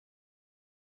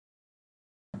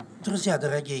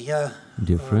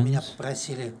Dear friends,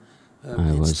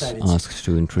 I was asked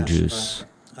to introduce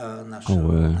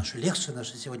our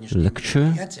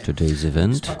lecture, today's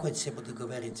event,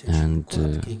 and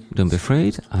don't be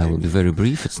afraid, I will be very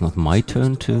brief. It's not my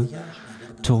turn to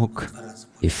talk.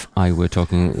 If I were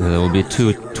talking, there will be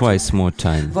twice more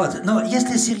time.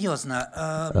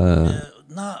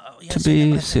 To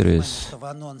be serious,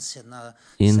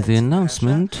 in the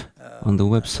announcement on the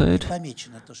website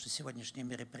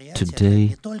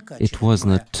today, it was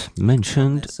not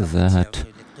mentioned that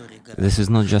this is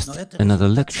not just another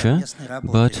lecture,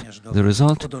 but the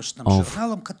result of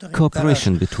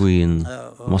cooperation between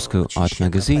Moscow Art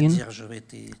Magazine,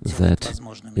 that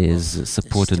is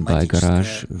supported by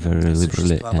Garage very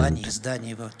liberally, and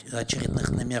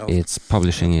its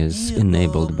publishing is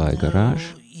enabled by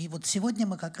Garage.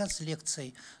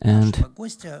 And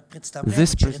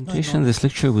this presentation, this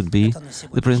lecture would be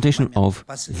the presentation of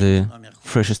the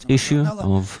freshest issue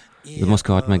of the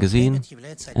Moscow Art Magazine,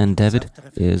 and David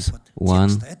is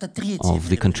one of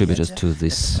the contributors to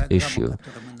this issue.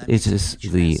 It is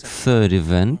the third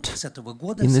event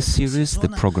in this series. The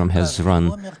program has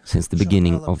run since the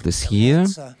beginning of this year,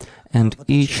 and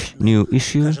each new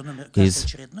issue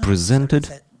is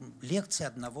presented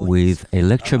with a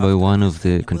lecture by one of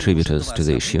the contributors to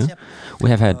the issue. We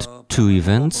have had two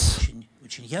events,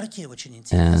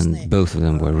 and both of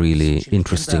them were really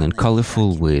interesting and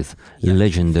colorful, with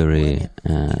legendary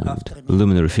and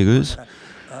luminary figures.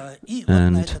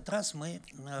 And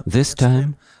this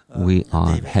time we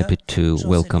are happy to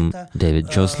welcome David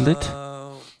Joselit,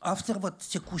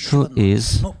 who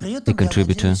is a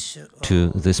contributor to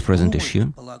this present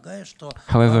issue.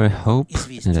 However, I hope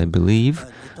and I believe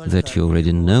that you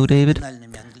already know David,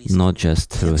 not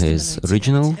just through his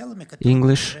original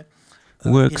English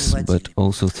works, but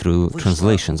also through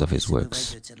translations of his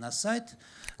works.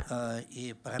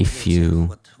 If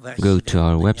you go to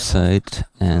our website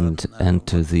and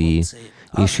enter the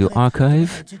issue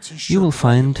archive, you will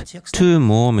find two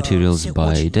more materials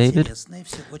by David,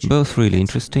 both really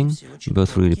interesting,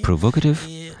 both really provocative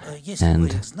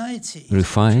and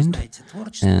refined.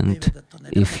 And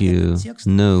if you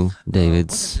know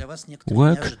David's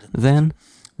work, then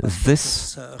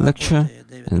this lecture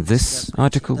and this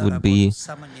article would be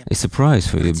a surprise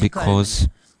for you, because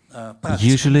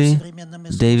usually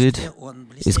David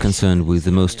is concerned with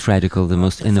the most radical, the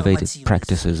most innovative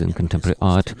practices in contemporary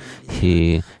art.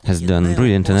 He has done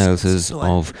brilliant analysis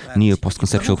of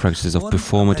neo-post-conceptual practices, of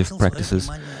performative practices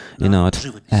in art,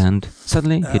 and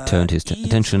suddenly he turned his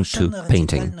attention to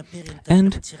painting.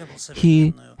 And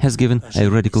he has given a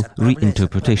radical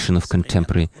reinterpretation of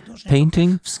contemporary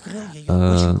painting,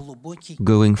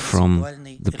 going from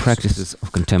the practices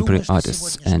of contemporary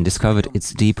artists, and discovered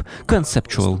its deep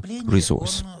conceptual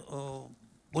resource.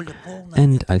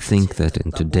 And I think that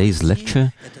in today's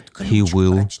lecture he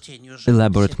will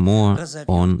elaborate more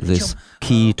on this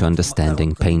key to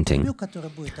understanding painting.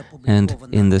 And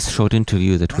in this short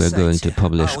interview that we are going to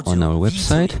publish on our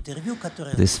website,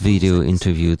 this video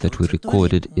interview that we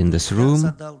recorded in this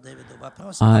room,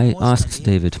 I asked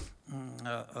David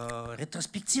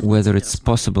whether it's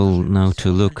possible now to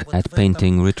look at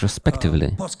painting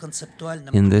retrospectively.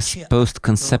 In this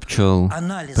post-conceptual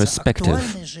perspective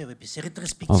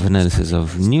of analysis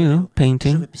of new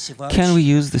painting, can we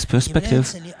use this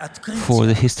perspective for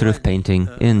the history of painting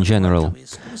in general?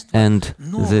 And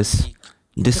this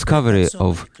discovery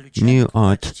of new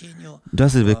art,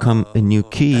 does it become a new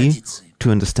key to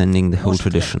understanding the whole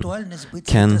tradition?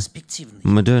 Can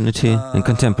modernity and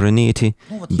contemporaneity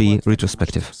be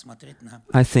retrospective?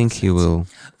 I think you will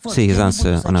see his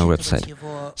answer on our website.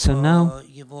 So now,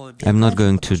 I'm not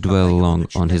going to dwell long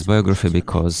on his biography,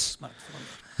 because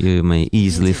you may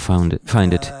easily find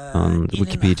it on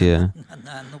Wikipedia,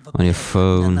 on your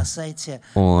phone,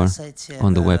 or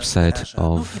on the website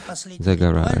of the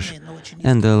Garage.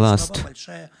 And the last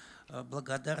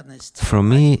from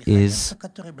me is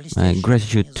my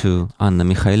gratitude to Anna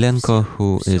Mikhailenko,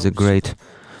 who is a great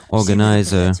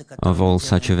organizer of all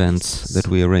such events that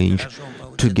we arrange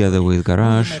together with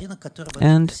Garage.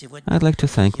 And I'd like to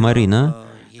thank Marina,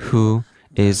 who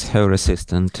is her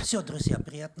assistant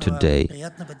today.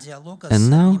 And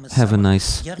now have a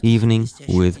nice evening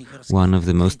with one of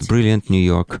the most brilliant New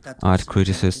York art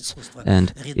criticists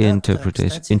and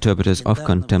interpreters of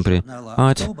contemporary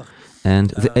art,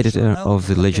 and the editor of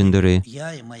the legendary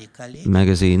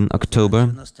magazine October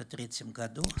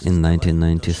in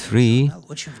 1993.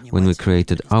 When we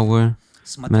created our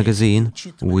magazine,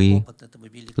 we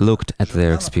looked at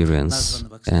their experience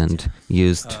and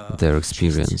used their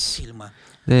experience.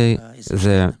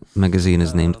 Their magazine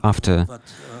is named after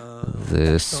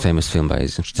this famous film by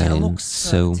Eisenstein.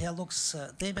 So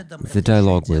the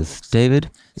dialogue with David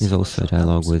is also a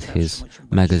dialogue with his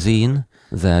magazine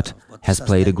that has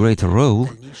played a greater role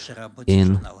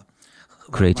in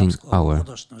creating our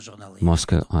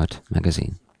Moscow art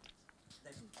magazine.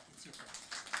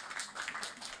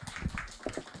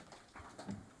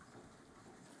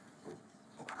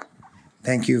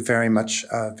 Thank you very much,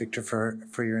 Victor,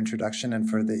 for your introduction and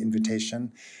for the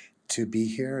invitation to be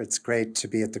here. It's great to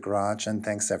be at the garage, and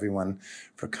thanks everyone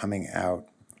for coming out.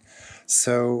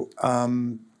 So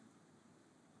I'm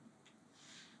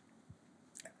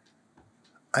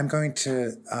going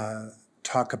to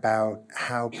talk about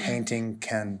how painting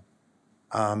can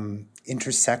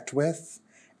intersect with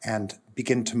and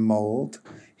begin to mold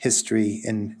history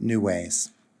in new ways.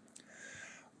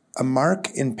 A mark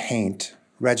in paint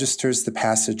registers the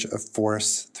passage of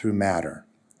force through matter.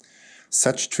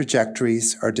 Such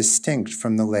trajectories are distinct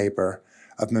from the labor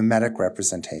of mimetic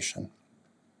representation.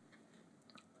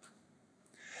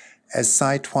 As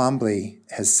Cy Twombly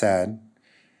has said,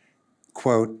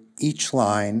 quote, "Each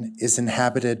line is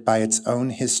inhabited by its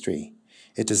own history.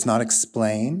 It does not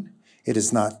explain, it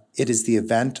is the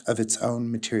event of its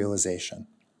own materialization."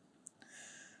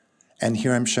 And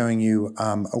here I'm showing you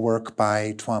a work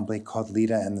by Twombly called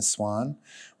Leda and the Swan,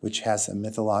 which has a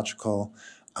mythological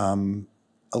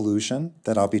allusion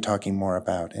that I'll be talking more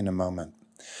about in a moment.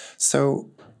 So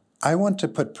I want to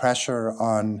put pressure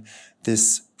on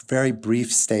this very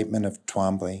brief statement of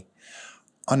Twombly.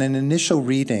 On an initial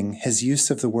reading, his use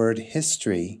of the word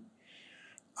history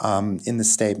in the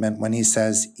statement, when he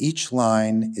says each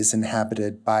line is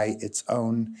inhabited by its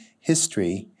own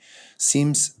history,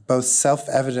 seems both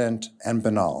self-evident and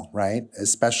banal, right?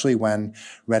 Especially when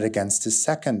read against his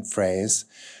second phrase,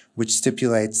 which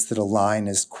stipulates that a line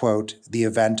is, quote, the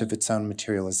event of its own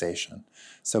materialization.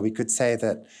 So we could say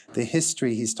that the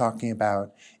history he's talking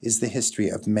about is the history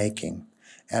of making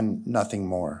and nothing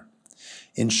more.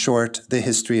 In short, the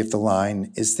history of the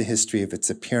line is the history of its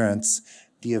appearance,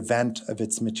 the event of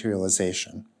its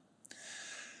materialization.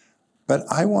 But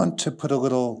I want to put a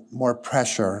little more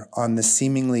pressure on the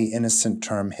seemingly innocent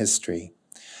term history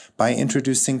by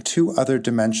introducing two other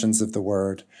dimensions of the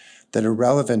word that are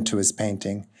relevant to his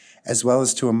painting, as well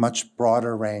as to a much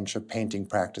broader range of painting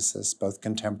practices, both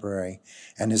contemporary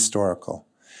and historical.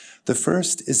 The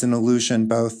first is an allusion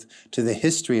both to the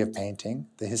history of painting,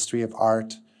 the history of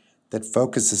art that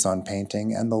focuses on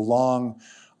painting, and the long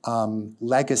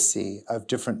legacy of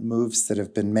different moves that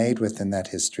have been made within that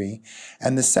history.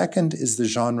 And the second is the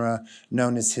genre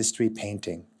known as history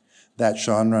painting, that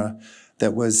genre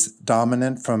that was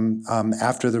dominant from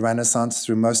after the Renaissance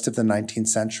through most of the 19th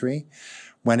century,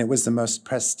 when it was the most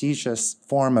prestigious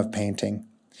form of painting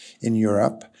in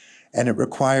Europe, and it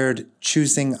required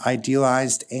choosing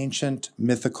idealized ancient,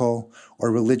 mythical, or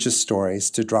religious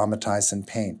stories to dramatize and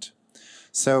paint.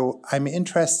 So I'm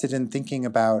interested in thinking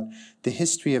about the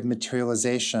history of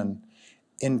materialization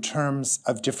in terms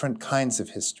of different kinds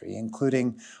of history,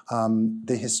 including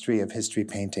the history of history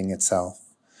painting itself.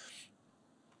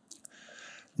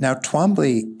 Now,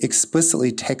 Twombly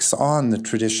explicitly takes on the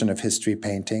tradition of history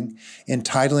painting,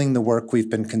 entitling the work we've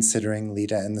been considering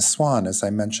Leda and the Swan, as I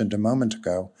mentioned a moment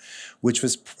ago, which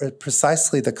was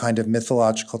precisely the kind of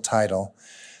mythological title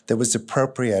that was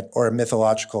appropriate, or a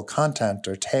mythological content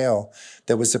or tale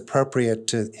that was appropriate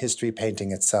to history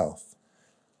painting itself.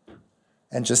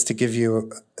 And just to give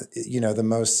you, the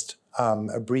most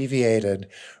abbreviated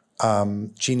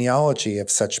genealogy of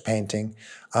such painting,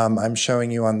 I'm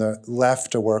showing you on the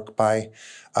left a work by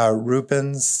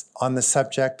Rubens on the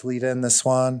subject, Leda and the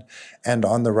Swan, and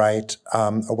on the right,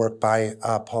 a work by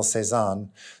Paul Cézanne.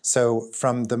 So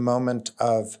from the moment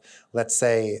of, let's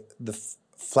say, the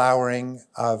flowering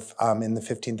of in the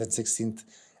 15th and 16th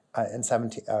and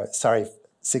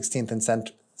 16th and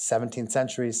 17th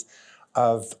centuries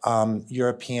of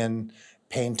European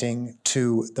painting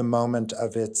to the moment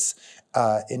of its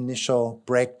initial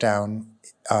breakdown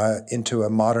into a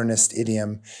modernist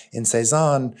idiom in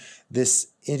Cézanne, this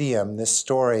idiom, this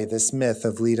story, this myth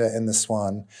of Leda and the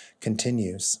Swan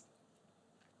continues.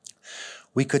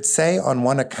 We could say on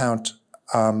one account,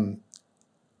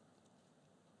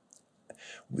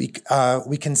 we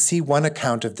can see one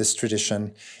account of this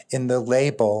tradition in the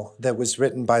label that was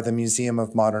written by the Museum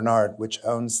of Modern Art, which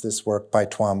owns this work by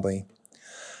Twombly.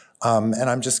 And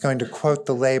I'm just going to quote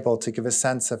the label to give a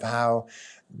sense of how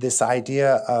this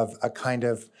idea of a kind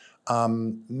of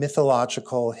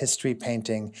mythological history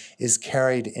painting is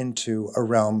carried into a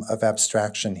realm of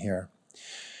abstraction here.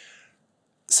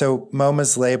 So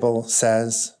MoMA's label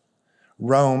says,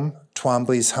 Rome,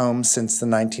 Twombly's home since the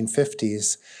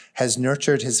 1950s, has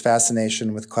nurtured his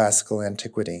fascination with classical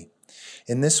antiquity.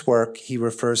 In this work, he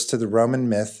refers to the Roman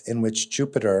myth in which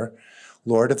Jupiter,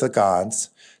 lord of the gods,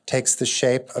 takes the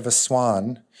shape of a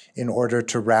swan in order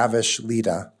to ravish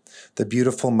Leda, the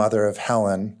beautiful mother of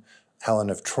Helen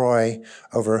of Troy,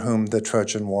 over whom the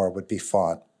Trojan War would be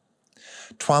fought.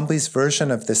 Twombley's version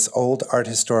of this old art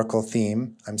historical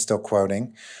theme, I'm still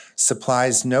quoting,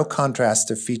 supplies no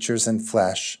contrast of features and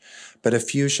flesh, but a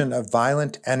fusion of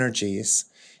violent energies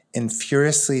in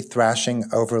furiously thrashing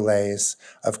overlays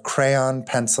of crayon,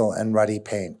 pencil, and ruddy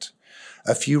paint.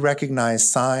 A few recognized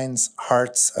signs,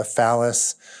 hearts, a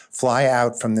phallus, fly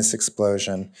out from this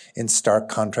explosion in stark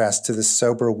contrast to the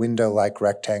sober window-like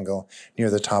rectangle near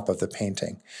the top of the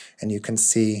painting. And you can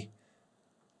see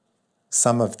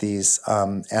some of these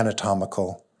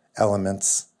anatomical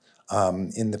elements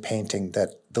in the painting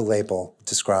that the label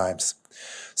describes.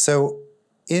 So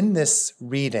in this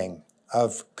reading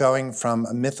of going from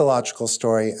a mythological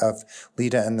story of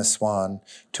Leda and the Swan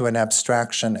to an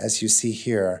abstraction, as you see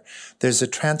here, there's a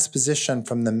transposition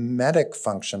from the metic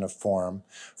function of form,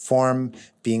 form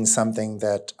being something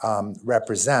that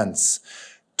represents,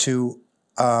 to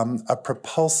a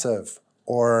propulsive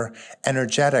or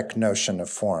energetic notion of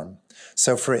form.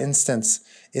 So for instance,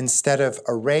 instead of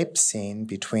a rape scene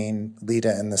between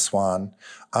Leda and the Swan,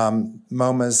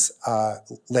 MoMA's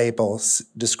label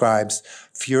describes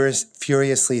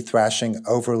furiously thrashing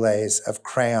overlays of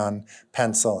crayon,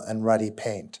 pencil, and ruddy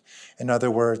paint. In other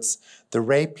words, the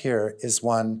rape here is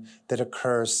one that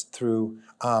occurs through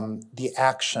the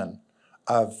action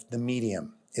of the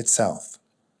medium itself.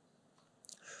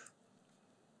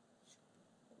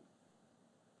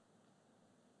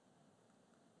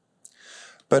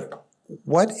 But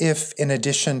what if, in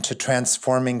addition to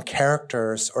transforming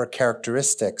characters or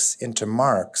characteristics into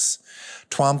marks,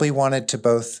 Twombly wanted to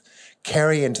both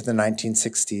carry into the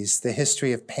 1960s the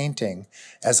history of painting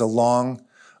as a long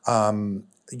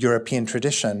European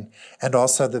tradition, and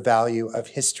also the value of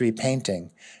history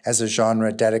painting as a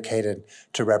genre dedicated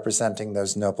to representing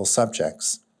those noble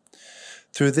subjects?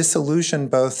 Through this allusion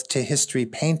both to history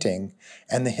painting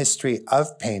and the history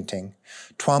of painting,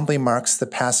 Twombly marks the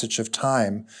passage of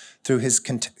time through his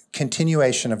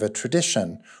continuation of a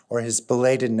tradition or his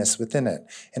belatedness within it.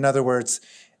 In other words,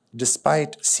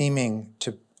 despite seeming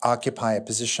to occupy a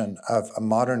position of a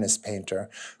modernist painter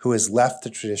who has left the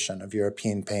tradition of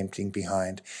European painting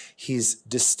behind, he's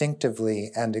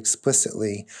distinctively and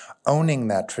explicitly owning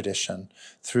that tradition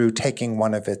through taking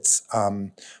one of its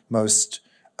most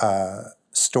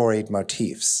storied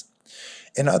motifs.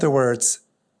 In other words,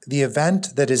 the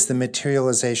event that is the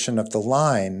materialization of the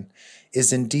line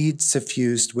is indeed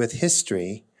suffused with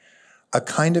history, a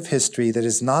kind of history that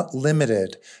is not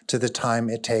limited to the time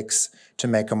it takes to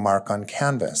make a mark on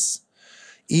canvas.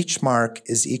 Each mark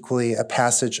is equally a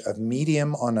passage of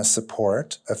medium on a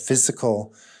support, a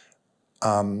physical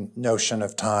notion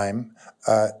of time,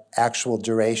 actual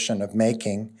duration of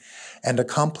making, and a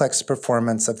complex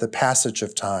performance of the passage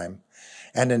of time,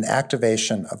 and an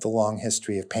activation of the long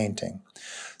history of painting.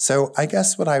 So I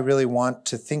guess what I really want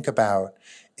to think about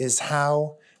is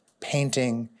how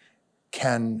painting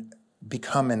can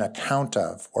become an account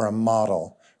of or a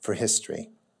model for history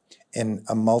in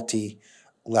a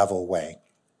multi-level way.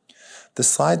 The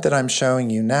slide that I'm showing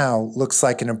you now looks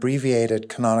like an abbreviated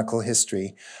canonical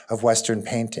history of Western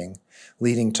painting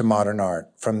leading to modern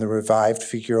art, from the revived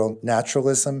figural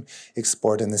naturalism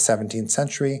explored in the 17th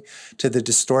century to the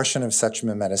distortion of such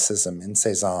mimeticism in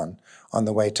Cézanne on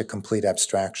the way to complete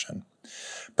abstraction.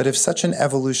 But if such an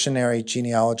evolutionary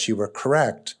genealogy were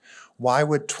correct, why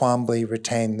would Twombly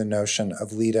retain the notion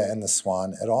of Leda and the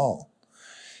Swan at all?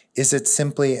 Is it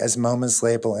simply, as MoMA's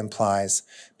label implies,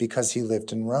 because he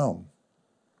lived in Rome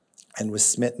and was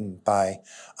smitten by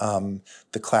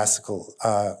the classical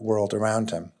world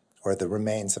around him, or the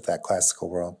remains of that classical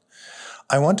world?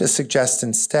 I want to suggest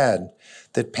instead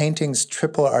that painting's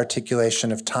triple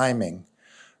articulation of timing,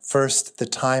 first, the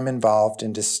time involved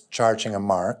in discharging a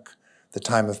mark, the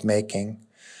time of making;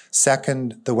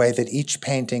 second, the way that each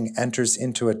painting enters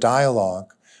into a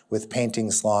dialogue with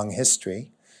painting's long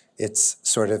history, its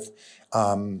sort of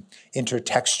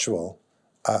intertextual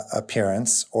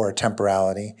appearance or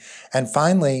temporality; and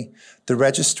finally, the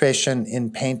registration in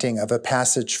painting of a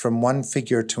passage from one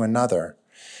figure to another.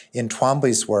 In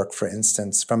Twombly's work, for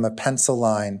instance, from a pencil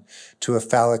line to a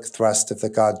phallic thrust of the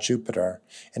god Jupiter.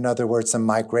 In other words, a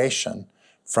migration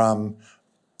from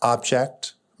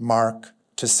object, mark,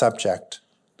 to subject,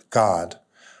 God,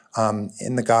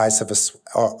 in the guise of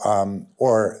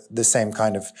or the same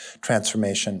kind of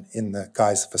transformation in the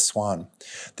guise of a swan.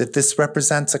 That this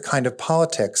represents a kind of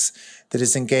politics that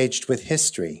is engaged with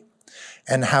history,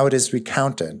 and how it is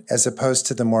recounted, as opposed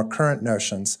to the more current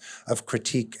notions of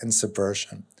critique and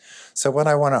subversion. So what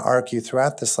I want to argue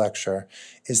throughout this lecture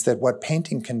is that what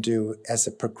painting can do as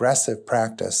a progressive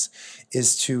practice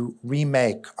is to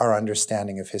remake our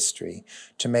understanding of history,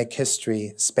 to make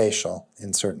history spatial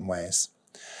in certain ways.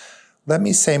 Let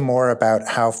me say more about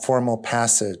how formal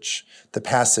passage, the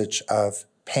passage of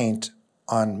paint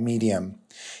on medium,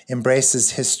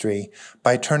 embraces history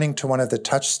by turning to one of the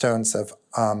touchstones of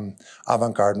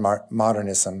avant-garde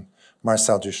modernism,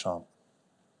 Marcel Duchamp.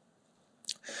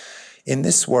 In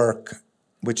this work,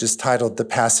 which is titled The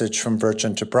Passage from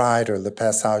Virgin to Bride, or Le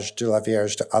Passage de la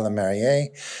Vierge à la Mariée,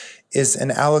 is an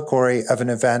allegory of an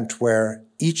event where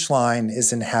each line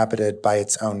is inhabited by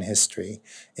its own history,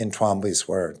 in Twombley's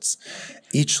words.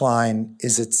 Each line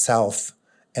is itself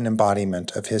an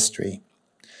embodiment of history.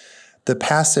 The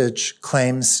passage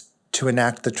claims to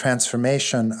enact the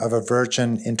transformation of a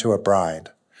virgin into a bride,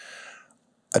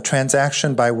 a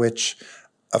transaction by which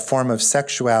a form of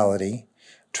sexuality,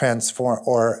 transform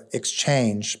or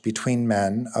exchange between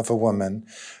men of a woman,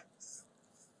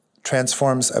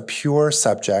 transforms a pure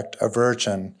subject, a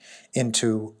virgin,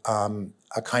 into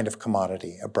a kind of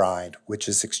commodity, a bride, which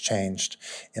is exchanged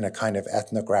in a kind of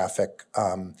ethnographic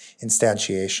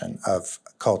instantiation of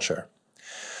culture.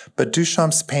 But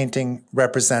Duchamp's painting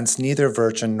represents neither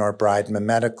virgin nor bride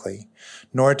mimetically,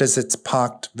 nor does its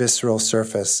pocked visceral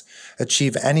surface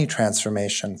achieve any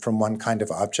transformation from one kind of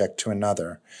object to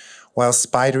another. While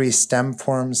spidery stem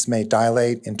forms may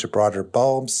dilate into broader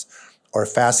bulbs or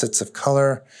facets of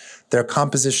color, their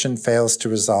composition fails to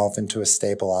resolve into a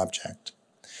stable object.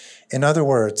 In other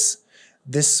words,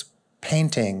 this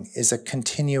painting is a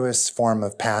continuous form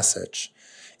of passage.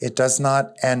 It does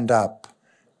not end up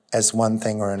as one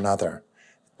thing or another.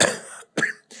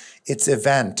 Its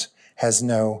event has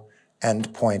no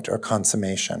end point or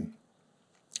consummation.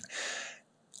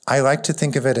 I like to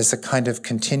think of it as a kind of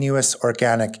continuous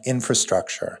organic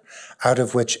infrastructure out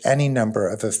of which any number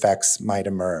of effects might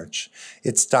emerge.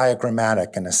 It's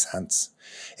diagrammatic in a sense.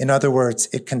 In other words,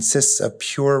 it consists of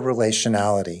pure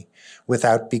relationality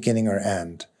without beginning or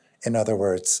end. In other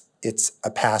words, it's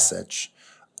a passage,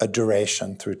 a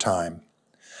duration through time.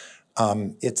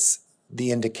 It's the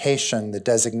indication, the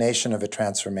designation of a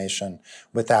transformation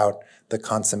without the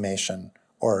consummation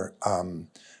or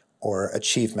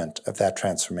achievement of that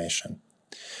transformation.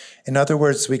 In other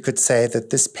words, we could say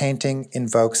that this painting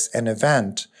invokes an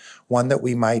event, one that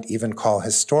we might even call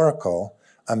historical,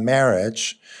 a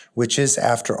marriage, which is,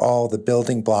 after all, the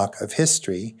building block of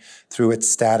history through its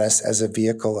status as a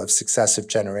vehicle of successive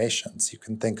generations. You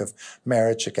can think of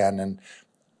marriage again, and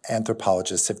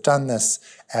anthropologists have done this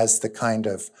as the kind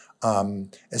of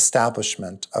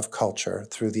establishment of culture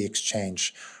through the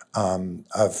exchange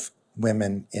of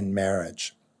women in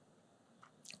marriage.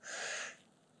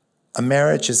 A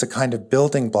marriage is a kind of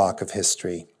building block of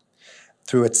history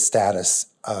through its status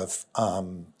of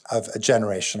a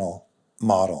generational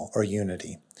model or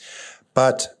unity.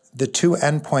 But the two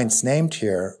endpoints named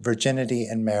here, virginity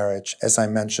and marriage, as I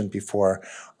mentioned before,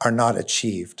 are not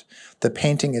achieved. The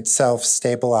painting itself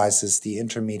stabilizes the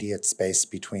intermediate space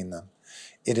between them.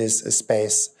 It is a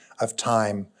space of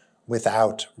time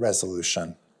without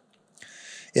resolution.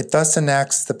 It thus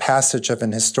enacts the passage of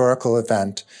an historical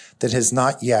event that has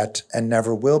not yet and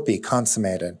never will be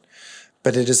consummated,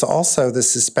 but it is also the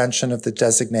suspension of the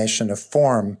designation of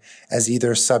form as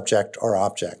either subject or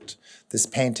object. This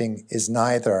painting is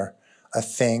neither a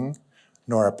thing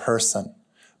nor a person,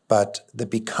 but the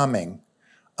becoming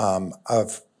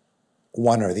of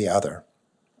one or the other.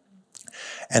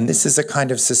 And this is a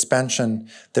kind of suspension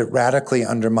that radically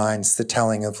undermines the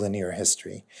telling of linear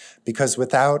history, because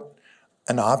without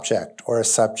an object or a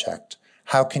subject,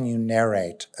 how can you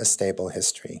narrate a stable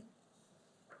history?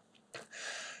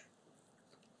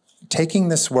 Taking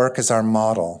this work as our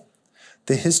model,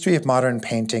 the history of modern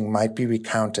painting might be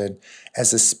recounted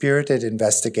as a spirited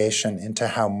investigation into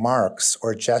how marks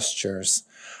or gestures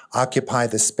occupy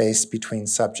the space between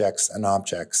subjects and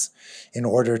objects in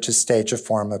order to stage a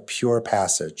form of pure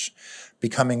passage,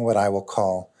 becoming what I will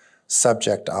call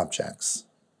subject objects.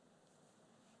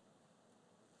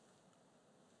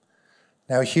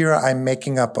 Now here I'm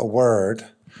making up a word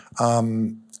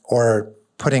or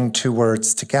putting two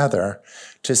words together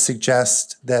to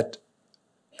suggest that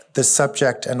the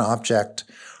subject and object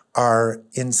are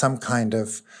in some kind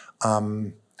of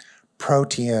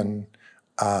protean,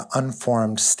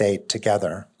 unformed state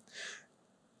together.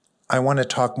 I want to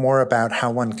talk more about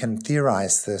how one can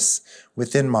theorize this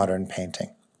within modern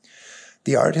painting.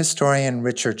 The art historian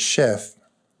Richard Schiff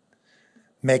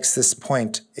makes this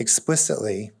point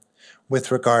explicitly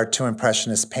with regard to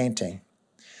Impressionist painting.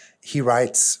 he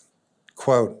writes,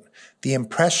 quote, "The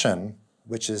impression,"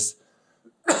 which is,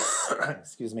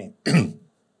 excuse me,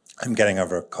 I'm getting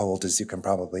over a cold, as you can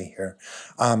probably hear.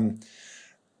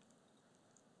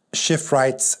 Schiff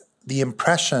writes, "The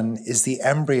impression is the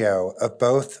embryo of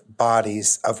both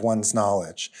bodies of one's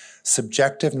knowledge,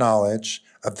 subjective knowledge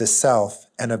of the self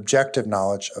and objective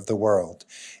knowledge of the world.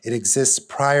 It exists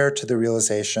prior to the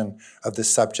realization of the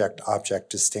subject-object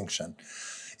distinction."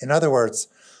 In other words,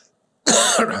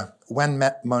 when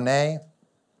Monet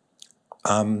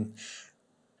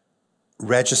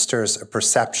registers a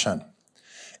perception,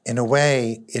 in a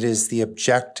way, it is the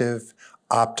objective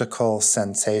optical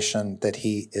sensation that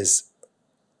he is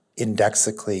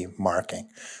indexically marking.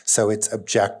 So it's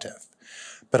objective.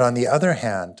 But on the other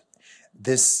hand,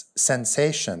 this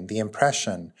sensation, the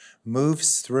impression,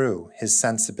 moves through his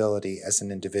sensibility as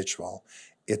an individual.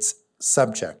 It's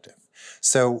subjective.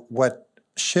 So what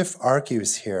Schiff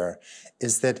argues here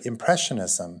is that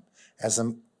Impressionism,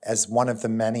 as one of the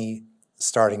many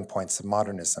starting points of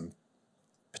modernism,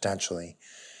 potentially,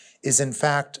 is in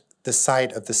fact the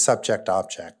site of the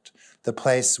subject-object, the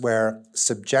place where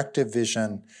subjective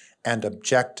vision and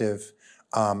objective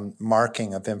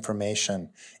marking of information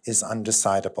is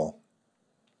undecidable.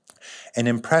 An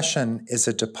impression is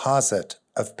a deposit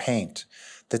of paint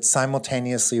that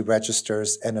simultaneously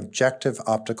registers an objective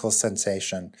optical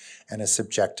sensation and a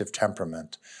subjective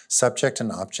temperament. Subject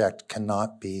and object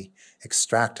cannot be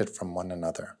extracted from one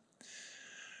another.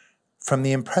 From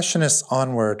the Impressionists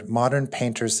onward, modern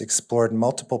painters explored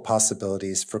multiple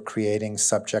possibilities for creating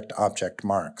subject-object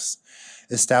marks,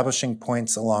 establishing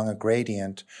points along a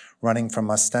gradient running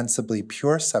from ostensibly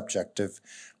pure subjective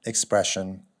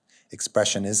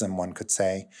expressionism, one could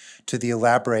say, to the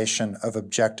elaboration of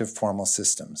objective formal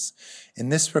systems. In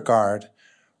this regard,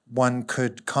 one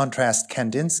could contrast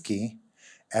Kandinsky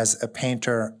as a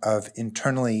painter of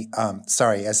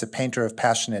as a painter of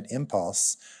passionate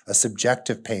impulse, a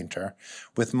subjective painter,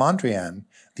 with Mondrian,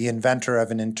 the inventor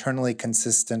of an internally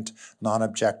consistent,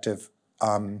 non-objective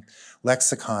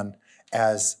lexicon,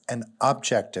 as an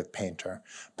objective painter.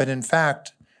 But in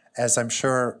fact, as I'm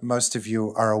sure most of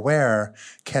you are aware,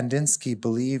 Kandinsky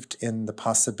believed in the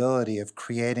possibility of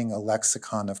creating a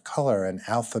lexicon of color, an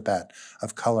alphabet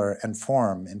of color and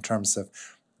form in terms of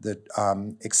the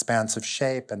expansive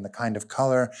shape and the kind of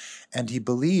color, and he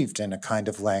believed in a kind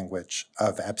of language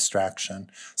of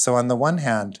abstraction. So on the one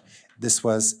hand, this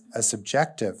was a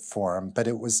subjective form, but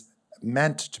it was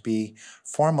meant to be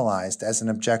formalized as an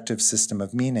objective system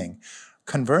of meaning.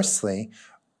 Conversely,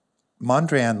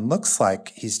 Mondrian looks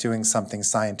like he's doing something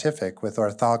scientific with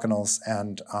orthogonals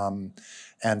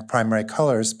and primary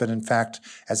colors, but in fact,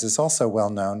 as is also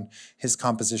well known, his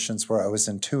compositions were always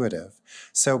intuitive.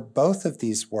 So both of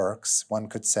these works, one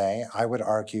could say, I would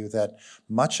argue that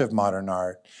much of modern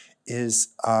art is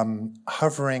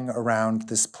hovering around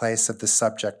this place of the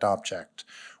subject-object,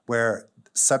 where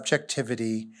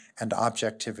subjectivity and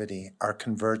objectivity are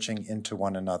converging into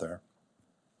one another.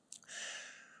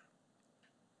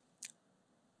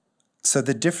 So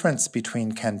the difference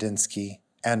between Kandinsky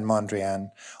and Mondrian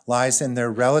lies in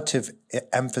their relative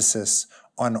emphasis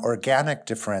on organic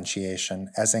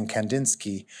differentiation, as in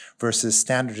Kandinsky, versus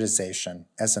standardization,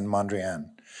 as in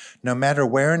Mondrian. No matter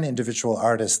where an individual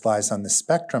artist lies on the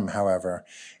spectrum, however,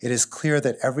 it is clear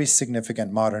that every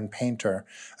significant modern painter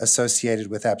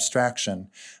associated with abstraction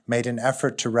made an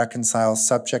effort to reconcile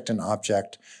subject and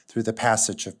object through the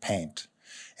passage of paint.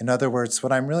 In other words,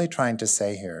 what I'm really trying to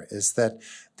say here is that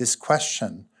this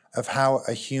question of how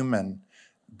a human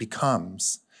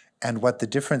becomes and what the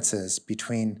difference is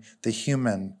between the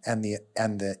human and the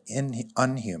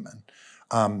unhuman,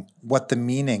 what the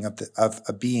meaning of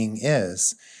a being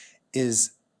is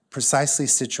precisely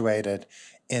situated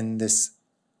in this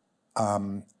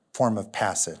form of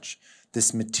passage,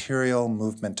 this material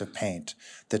movement of paint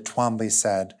that Twombly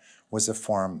said was a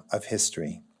form of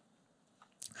history.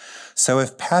 So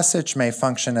if passage may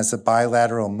function as a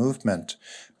bilateral movement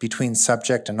between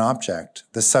subject and object,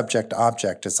 the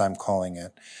subject-object as I'm calling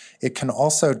it, it can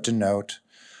also denote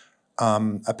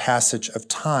a passage of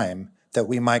time that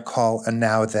we might call a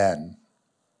now-then.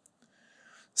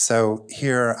 So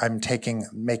here I'm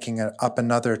making up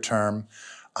another term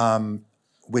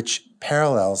which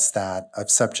parallels that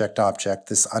of subject-object,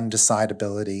 this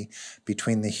undecidability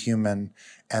between the human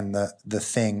and the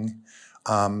thing,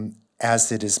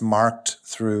 as it is marked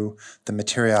through the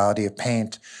materiality of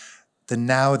paint. The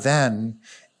now-then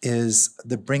is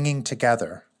the bringing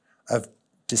together of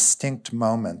distinct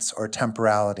moments or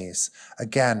temporalities,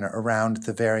 again, around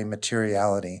the very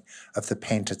materiality of the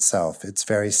paint itself, its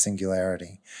very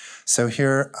singularity. So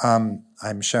here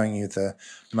I'm showing you the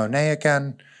Monet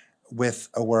again, with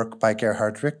a work by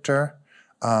Gerhard Richter,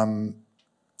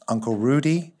 Uncle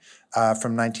Rudy,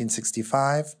 from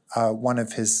 1965, one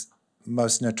of his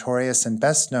most notorious and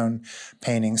best-known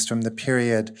paintings from the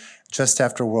period just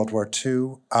after World War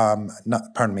II,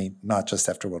 not just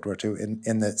after World War II,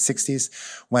 in the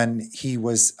 60s, when he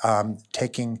was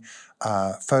taking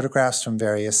photographs from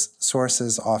various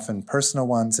sources, often personal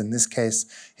ones, in this case,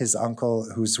 his uncle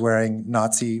who's wearing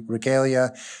Nazi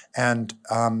regalia, and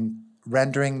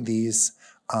rendering these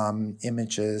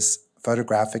images,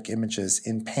 photographic images,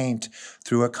 in paint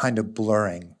through a kind of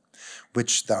blurring,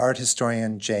 which the art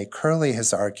historian Jay Curley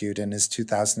has argued in his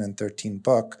 2013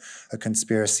 book, A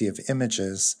Conspiracy of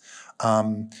Images,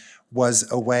 was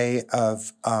a way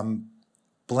of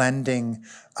blending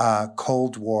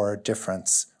Cold War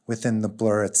difference within the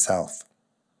blur itself.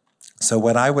 So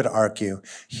what I would argue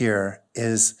here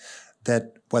is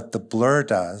that what the blur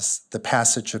does, the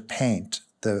passage of paint,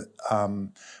 the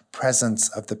presence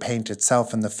of the paint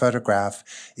itself in the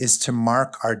photograph, is to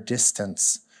mark our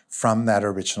distance from that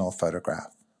original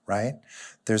photograph, right?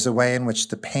 There's a way in which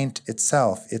the paint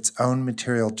itself, its own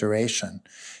material duration,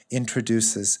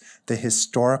 introduces the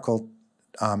historical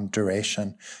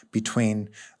duration between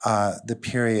the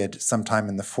period sometime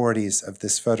in the 40s of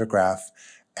this photograph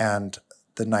and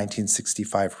the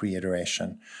 1965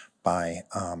 reiteration by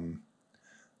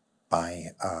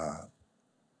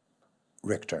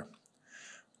Richter.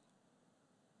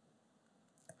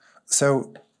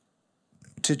 So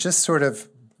to just sort of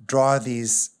draw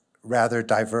these rather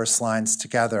diverse lines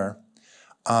together,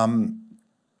 I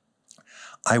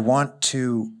want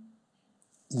to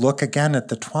look again at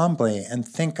the Twombly and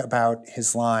think about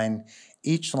his line,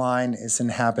 each line is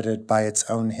inhabited by its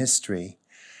own history.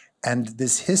 And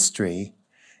this history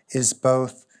is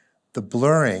both the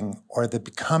blurring or the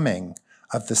becoming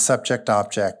of the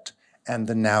subject-object and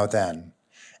the now-then.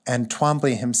 And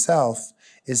Twombly himself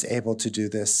is able to do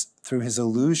this through his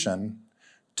allusion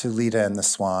to Leda and the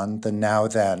Swan, the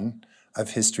now-then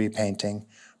of history painting,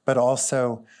 but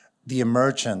also the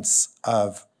emergence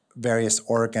of various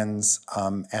organs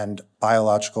and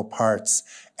biological parts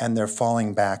and their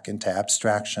falling back into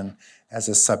abstraction as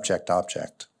a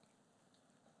subject-object.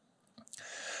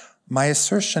 My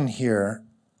assertion here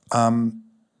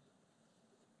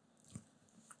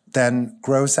then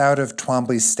grows out of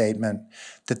Twombly's statement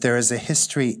that there is a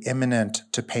history immanent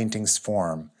to painting's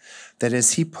form, that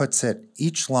as he puts it,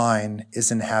 each line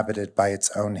is inhabited by its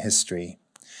own history.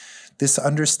 This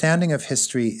understanding of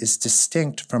history is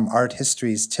distinct from art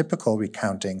history's typical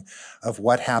recounting of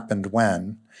what happened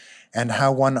when, and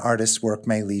how one artist's work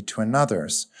may lead to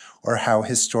another's, or how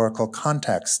historical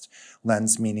context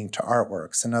lends meaning to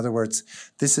artworks. In other words,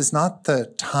 this is not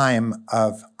the time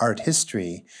of art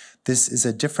history. This is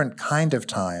a different kind of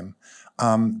time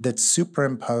that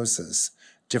superimposes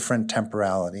different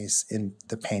temporalities in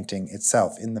the painting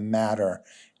itself, in the matter,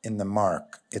 in the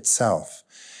mark itself.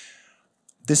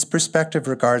 This perspective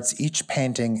regards each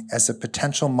painting as a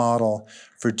potential model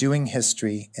for doing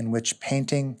history in which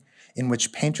painterly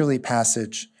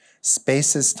passage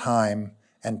spaces time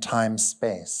and time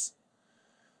space.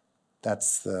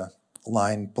 That's the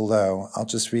line below. I'll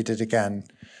just read it again.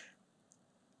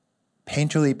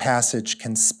 Painterly passage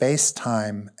can space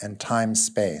time and time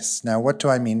space. Now, what do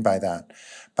I mean by that?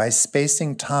 By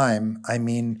spacing time, I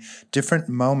mean different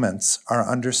moments are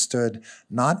understood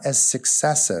not as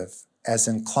successive as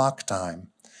in clock time.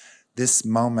 This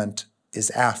moment is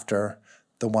after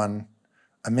the one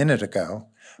a minute ago,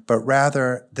 but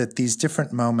rather that these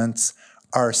different moments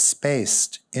are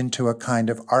spaced into a kind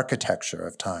of architecture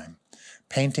of time.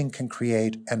 Painting can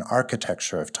create an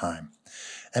architecture of time.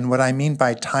 And what I mean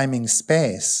by timing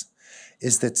space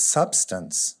is that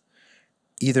substance,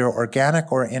 either organic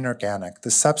or inorganic,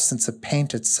 the substance of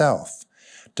paint itself,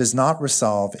 does not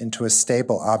resolve into a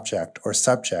stable object or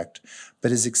subject,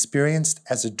 but is experienced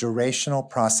as a durational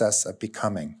process of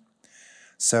becoming.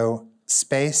 So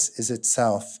space is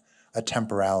itself a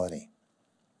temporality.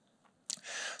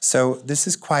 So this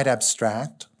is quite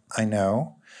abstract, I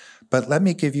know, but let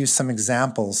me give you some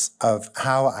examples of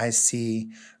how I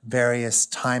see various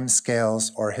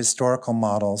timescales or historical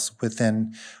models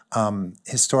within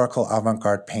historical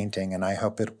avant-garde painting, and I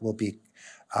hope it will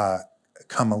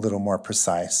become a little more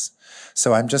precise.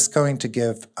 So I'm just going to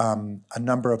give a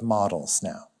number of models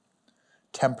now,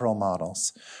 temporal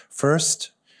models.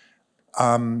 First,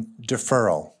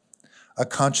 deferral, a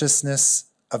consciousness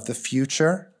of the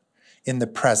future in the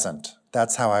present.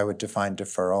 That's how I would define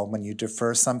deferral. When you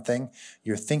defer something,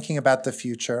 you're thinking about the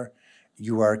future,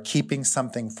 you are keeping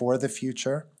something for the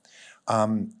future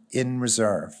in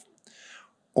reserve.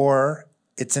 Or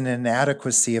it's an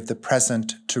inadequacy of the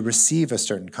present to receive a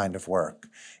certain kind of work.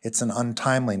 It's an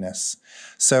untimeliness.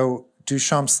 So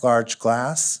Duchamp's large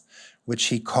glass, which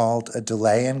he called a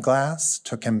delay in glass,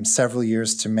 took him several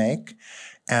years to make.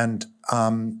 And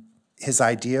his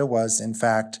idea was, in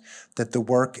fact, that the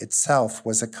work itself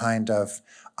was a kind of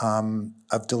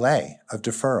delay, of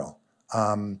deferral.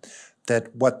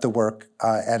 That what the work,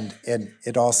 and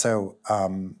it also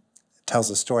tells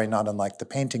a story not unlike the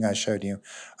painting I showed you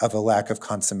of a lack of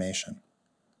consummation.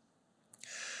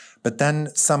 But then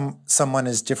someone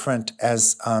as different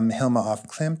as Hilma af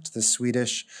Klint, the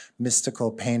Swedish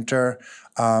mystical painter,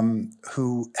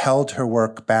 who held her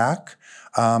work back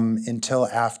until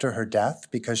after her death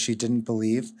because she didn't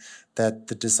believe that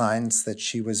the designs that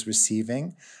she was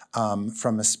receiving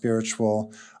from a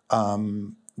spiritual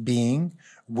being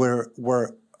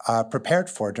were prepared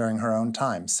for during her own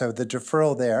time. So the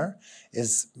deferral there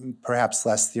is perhaps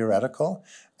less theoretical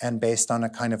and based on a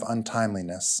kind of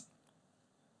untimeliness.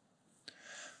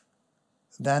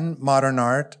 Then modern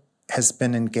art has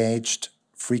been engaged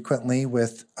frequently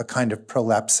with a kind of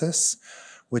prolepsis,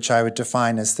 which I would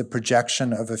define as the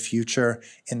projection of a future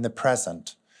in the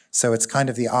present. So it's kind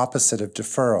of the opposite of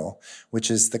deferral, which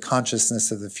is the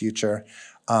consciousness of the future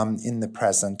in the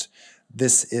present.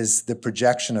 This is the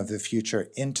projection of the future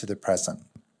into the present.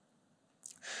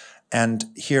 And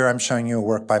here I'm showing you a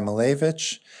work by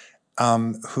Malevich,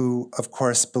 who, of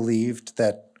course, believed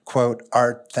that, quote,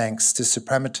 art, thanks to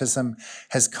suprematism,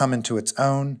 has come into its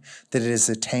own, that it has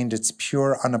attained its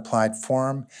pure, unapplied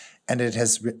form, and it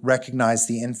has recognized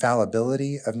the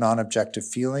infallibility of non-objective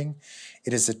feeling.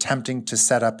 It is attempting to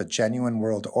set up a genuine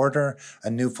world order,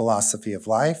 a new philosophy of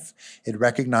life. It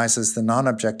recognizes the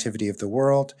non-objectivity of the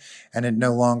world, and it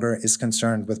no longer is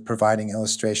concerned with providing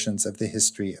illustrations of the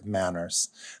history of manners.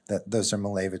 Those are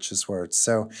Malevich's words.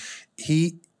 So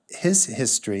his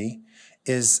history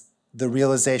is the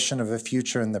realization of a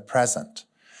future in the present.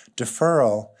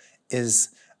 Deferral is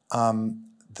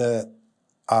the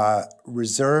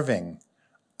reserving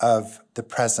of the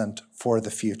present for the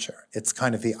future. It's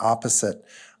kind of the opposite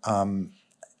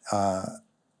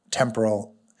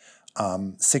temporal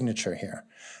signature here.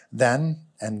 Then,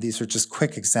 and these are just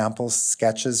quick examples,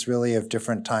 sketches really of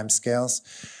different time scales,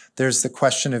 there's the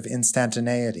question of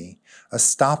instantaneity, a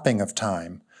stopping of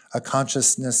time, a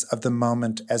consciousness of the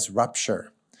moment as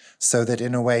rupture, so that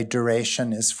in a way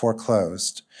duration is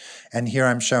foreclosed. And here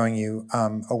I'm showing you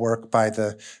a work by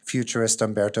the futurist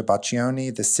Umberto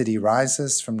Boccioni, The City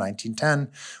Rises from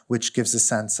 1910, which gives a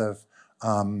sense of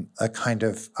a kind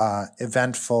of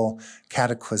eventful,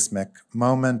 cataclysmic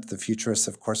moment. The futurists,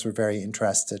 of course, were very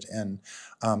interested in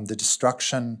the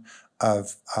destruction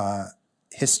of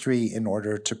history in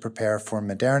order to prepare for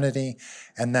modernity.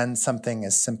 And then something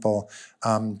as simple,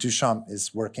 Duchamp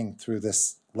is working through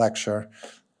this lecture.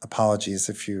 Apologies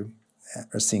if you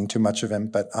are seeing too much of him,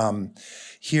 but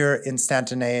here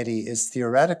instantaneity is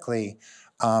theoretically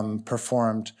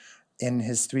performed in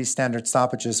his 3 standard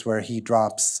stoppages where he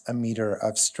drops a meter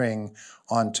of string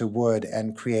onto wood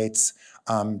and creates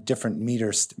different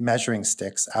measuring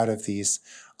sticks out of these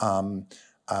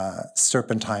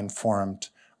serpentine-formed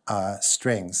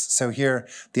strings. So here,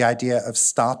 the idea of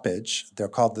stoppage, they're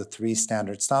called the 3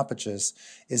 standard stoppages,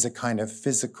 is a kind of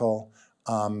physical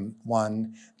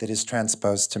one that is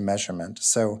transposed to measurement.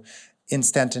 So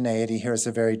instantaneity here is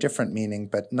a very different meaning,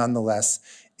 but nonetheless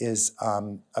is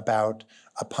about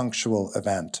a punctual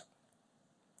event.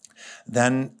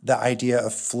 Then the idea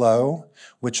of flow,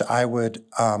 which I would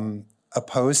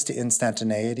oppose to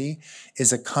instantaneity,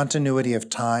 is a continuity of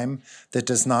time that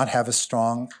does not have a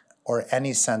strong or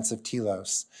any sense of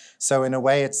telos. So in a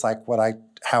way, it's like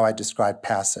how I describe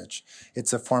passage.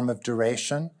 It's a form of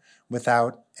duration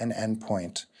without an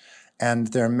endpoint. And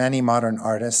there are many modern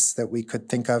artists that we could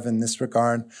think of in this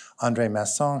regard. André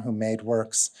Masson, who made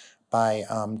works by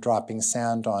dropping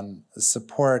sand on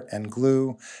support and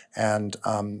glue and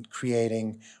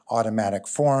creating automatic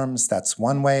forms. That's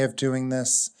one way of doing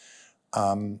this.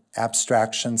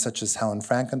 Abstraction, such as Helen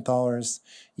Frankenthaler's,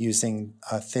 using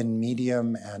a thin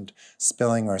medium and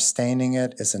spilling or staining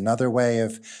it is another way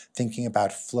of thinking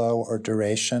about flow or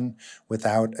duration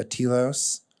without a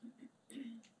telos.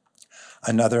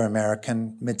 Another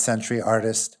American mid-century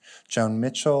artist, Joan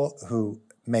Mitchell, who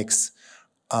makes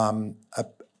a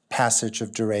passage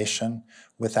of duration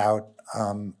without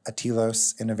a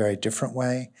telos in a very different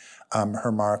way.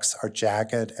 Her marks are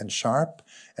jagged and sharp,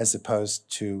 as opposed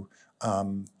to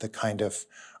the kind of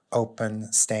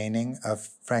open staining of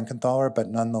Frankenthaler, but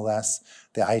nonetheless,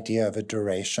 the idea of a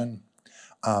duration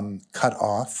cut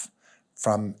off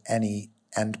from any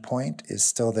endpoint is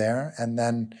still there. And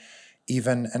then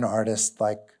even an artist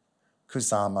like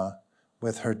Kusama,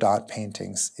 with her dot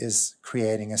paintings, is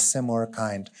creating a similar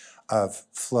kind of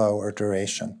flow or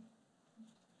duration.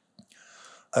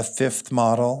 A fifth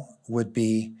model would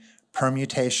be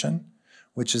permutation,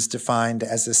 which is defined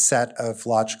as a set of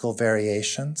logical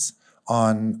variations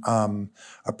on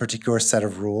a particular set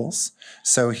of rules.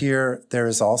 So here there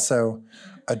is also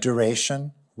a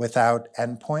duration without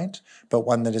endpoint, but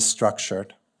one that is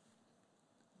structured.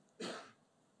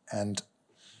 And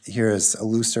here is a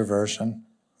looser version,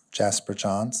 Jasper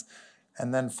Johns.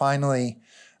 And then finally,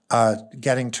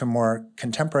 getting to more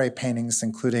contemporary paintings,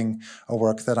 including a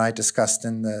work that I discussed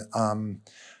in the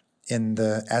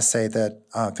essay that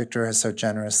Victor has so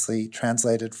generously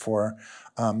translated for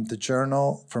the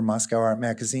Journal, for Moscow Art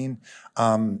Magazine,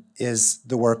 is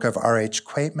the work of R.H.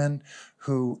 Quaitman,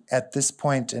 who at this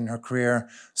point in her career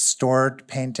stored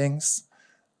paintings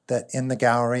that in the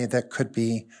gallery that could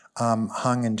be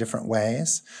hung in different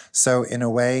ways. So in a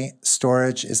way,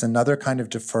 storage is another kind of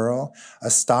deferral, a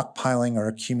stockpiling or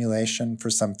accumulation for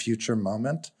some future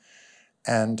moment.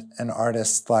 And an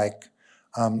artist like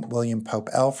William Pope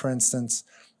L., for instance,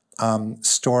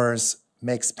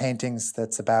 makes paintings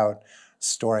that's about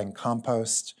storing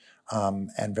compost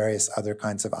and various other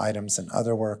kinds of items and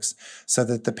other works, so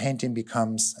that the painting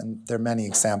becomes, and there are many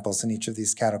examples in each of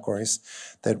these categories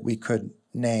that we could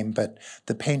name, but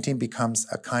the painting becomes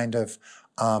a kind of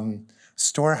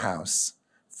storehouse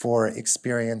for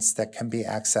experience that can be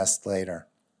accessed later.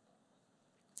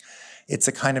 It's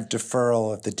a kind of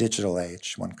deferral of the digital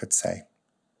age, one could say.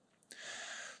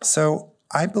 So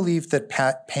I believe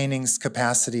that painting's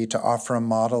capacity to offer a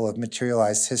model of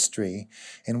materialized history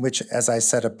in which, as I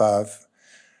said above,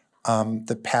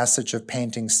 the passage of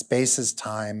painting spaces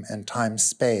time and time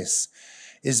space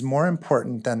is more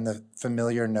important than the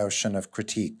familiar notion of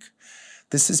critique.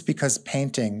 This is because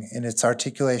painting, in its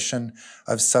articulation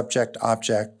of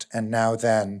subject-object and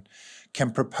now-then,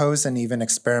 can propose and even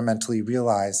experimentally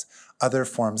realize other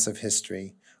forms of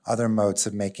history, other modes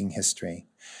of making history.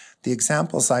 The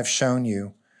examples I've shown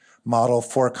you model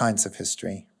four kinds of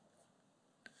history.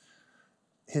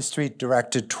 History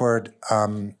directed toward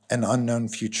an unknown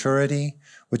futurity,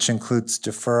 which includes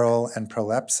deferral and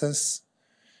prolepsis.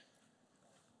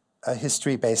 A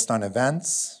history based on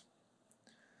events.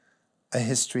 A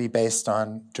history based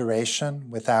on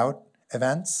duration without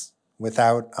events,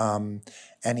 without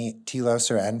any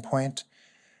telos or endpoint.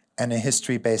 And a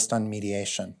history based on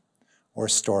mediation or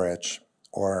storage.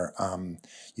 Or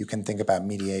you can think about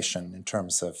mediation in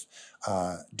terms of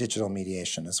digital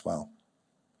mediation as well.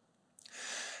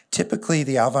 Typically,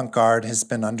 the avant-garde has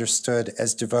been understood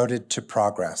as devoted to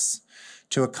progress,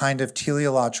 to a kind of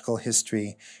teleological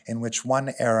history in which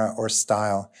one era or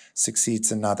style succeeds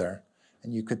another.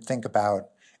 And you could think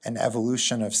about an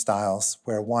evolution of styles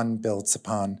where one builds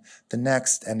upon the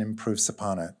next and improves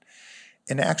upon it.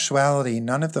 In actuality,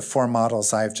 none of the four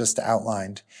models I have just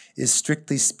outlined is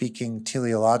strictly speaking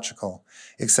teleological,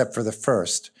 except for the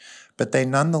first, but they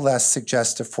nonetheless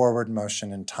suggest a forward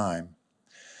motion in time.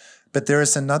 But there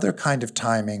is another kind of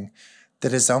timing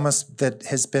that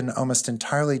has been almost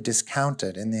entirely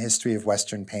discounted in the history of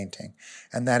Western painting,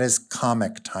 and that is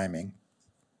comic timing.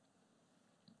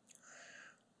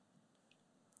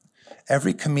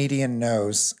 Every comedian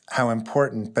knows how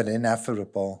important but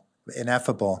ineffable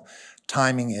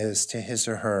timing is to his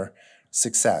or her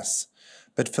success.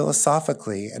 But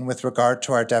philosophically, and with regard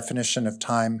to our definition of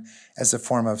time as a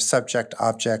form of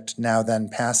subject-object, now-then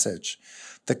passage,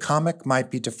 the comic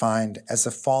might be defined as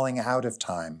a falling out of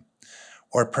time,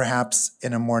 or perhaps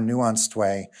in a more nuanced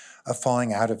way, a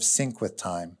falling out of sync with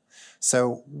time.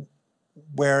 So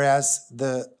whereas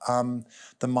the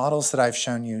models that I've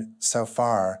shown you so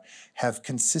far have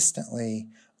consistently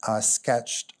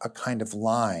sketched a kind of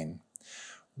line,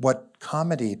 what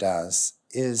comedy does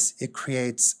is it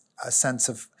creates a sense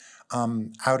of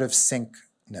out of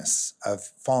syncness, of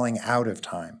falling out of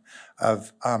time,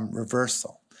 of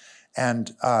reversal.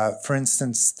 And for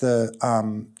instance, the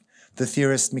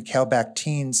theorist Mikhail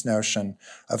Bakhtin's notion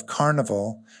of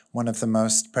carnival, one of the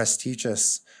most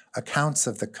prestigious accounts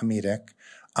of the comedic,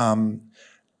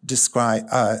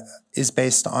 is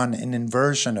based on an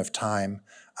inversion of time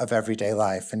of everyday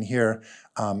life. And here,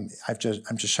 I'm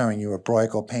just showing you a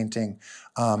Bruegel painting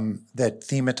that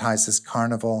thematizes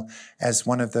carnival as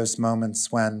one of those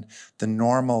moments when the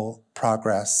normal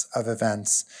progress of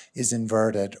events is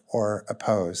inverted or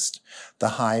opposed. The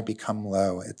high become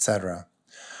low, etc.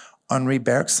 Henri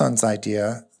Bergson's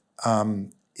idea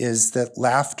is that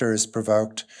laughter is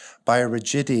provoked by a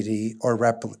rigidity or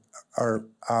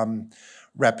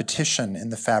repetition in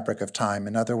the fabric of time.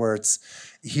 In other words,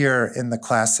 here in the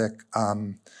classic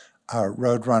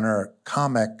Roadrunner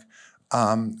comic,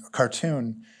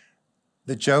 cartoon,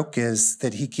 the joke is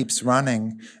that he keeps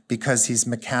running because he's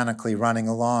mechanically running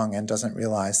along and doesn't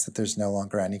realize that there's no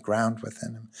longer any ground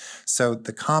within him. So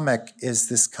the comic is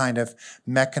this kind of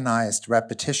mechanized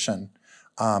repetition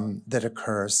that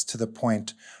occurs to the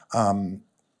point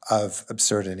of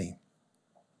absurdity.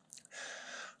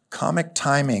 Comic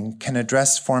timing can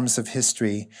address forms of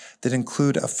history that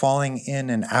include a falling in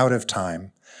and out of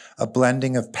time, a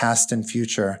blending of past and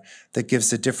future that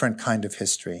gives a different kind of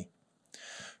history.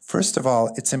 First of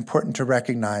all, it's important to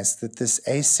recognize that this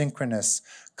asynchronous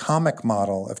comic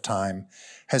model of time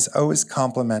has always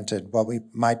complemented what we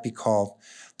might be called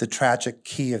the tragic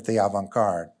key of the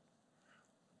avant-garde.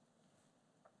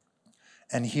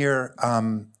 And here,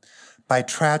 by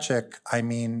tragic, I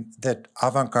mean that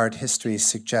avant-garde history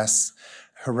suggests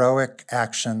heroic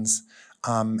actions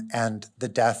and the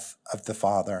death of the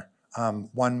father.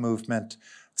 One movement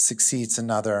succeeds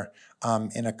another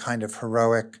in a kind of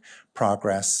heroic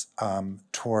progress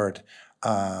toward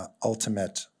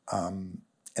ultimate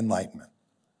enlightenment.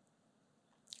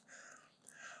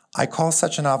 I call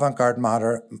such an avant-garde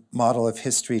model of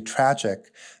history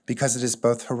tragic because it is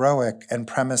both heroic and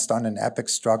premised on an epic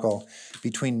struggle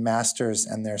between masters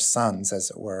and their sons,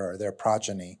 as it were, or their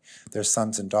progeny, their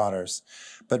sons and daughters.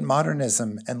 But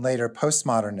modernism and later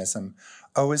postmodernism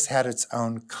always had its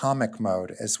own comic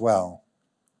mode as well.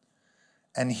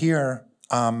 And here,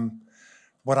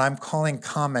 what I'm calling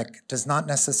comic does not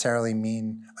necessarily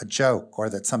mean a joke or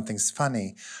that something's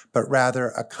funny, but rather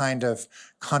a kind of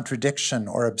contradiction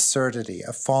or absurdity,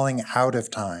 a falling out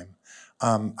of time,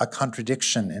 a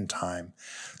contradiction in time.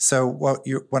 So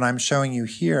what I'm showing you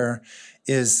here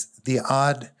is the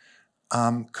odd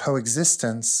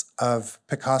coexistence of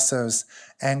Picasso's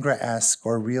Ingres-esque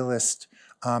or realist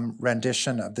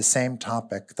rendition of the same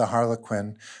topic, the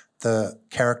Harlequin, the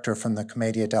character from the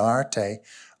Commedia dell'arte,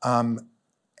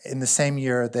 in the same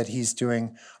year that he's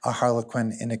doing a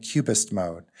Harlequin in a cubist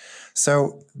mode.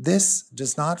 So this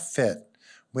does not fit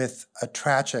with a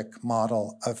tragic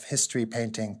model of history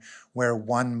painting where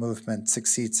one movement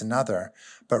succeeds another,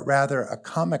 but rather a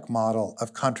comic model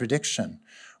of contradiction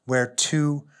where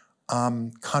two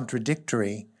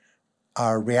contradictory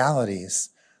realities,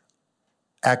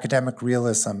 academic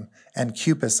realism and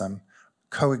cubism,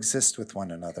 coexist with one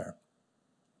another.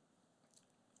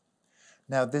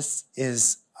 Now, this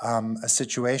is a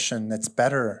situation that's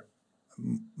better,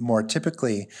 more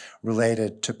typically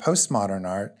related to postmodern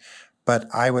art, but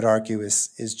I would argue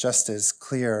is just as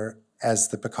clear as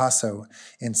the Picasso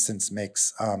instance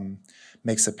makes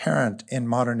apparent in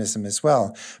modernism as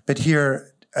well. But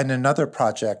here, in another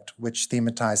project which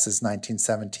thematizes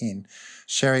 1917,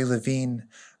 Sherry Levine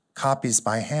copies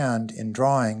by hand in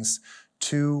drawings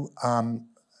two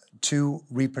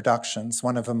reproductions,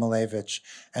 one of a Malevich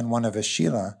and one of a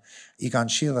Schiele, Egon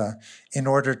Schiele, in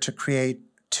order to create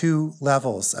two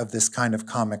levels of this kind of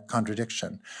comic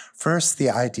contradiction. First, the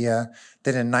idea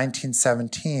that in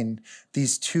 1917,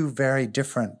 these two very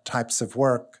different types of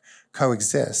work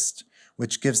coexist,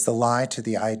 which gives the lie to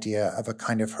the idea of a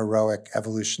kind of heroic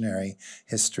evolutionary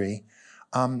history.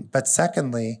 But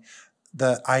secondly,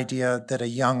 the idea that a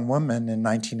young woman in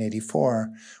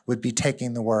 1984 would be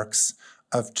taking the works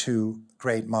of two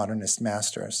great modernist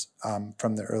masters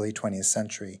from the early 20th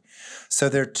century. So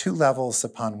there are two levels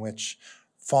upon which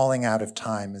falling out of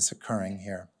time is occurring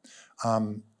here,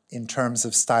 in terms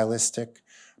of stylistic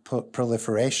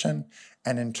proliferation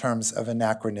and in terms of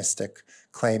anachronistic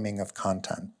claiming of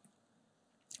content.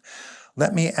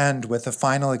 Let me end with a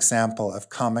final example of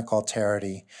comic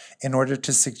alterity in order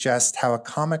to suggest how a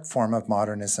comic form of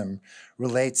modernism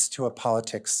relates to a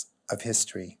politics of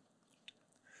history.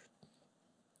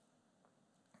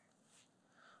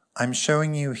 I'm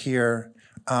showing you here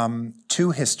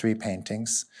two history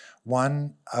paintings,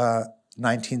 one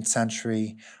 19th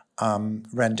century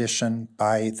rendition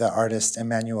by the artist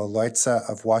Emanuel Leutze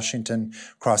of Washington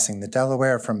Crossing the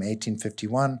Delaware from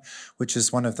 1851, which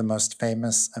is one of the most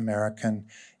famous American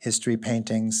history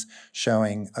paintings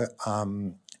showing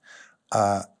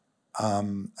a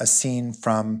scene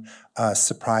from a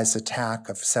surprise attack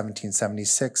of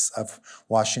 1776 of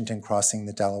Washington crossing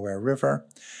the Delaware River.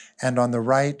 And on the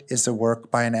right is a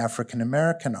work by an African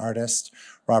American artist,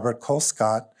 Robert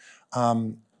Colescott,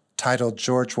 titled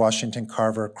George Washington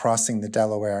Carver Crossing the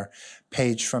Delaware,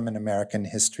 page from an American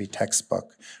history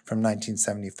textbook from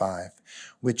 1975,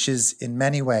 which is in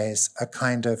many ways a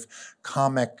kind of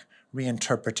comic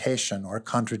reinterpretation or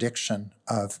contradiction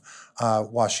of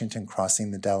Washington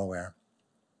crossing the Delaware.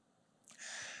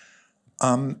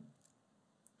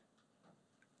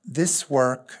 This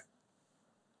work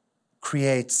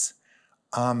creates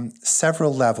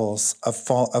several levels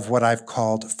of what I've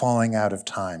called falling out of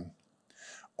time,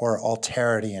 or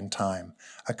alterity in time,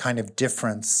 a kind of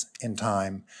difference in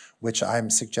time, which I'm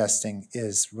suggesting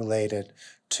is related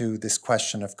to this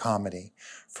question of comedy.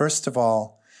 First of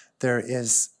all, there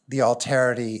is the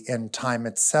alterity in time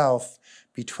itself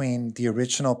between the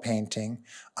original painting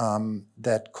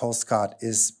that Colescott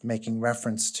is making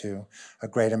reference to, a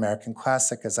great American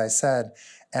classic, as I said,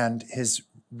 and his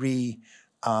reworking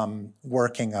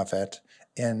of it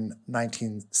in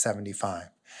 1975.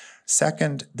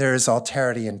 Second, there is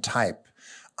alterity in type.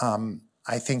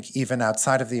 I think even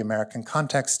outside of the American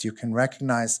context, you can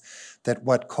recognize that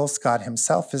what Colescott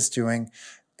himself is doing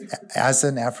as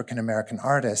an African American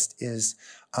artist is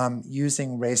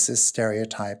using racist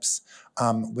stereotypes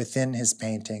within his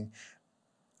painting,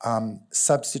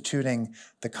 substituting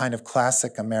the kind of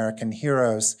classic American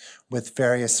heroes with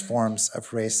various forms of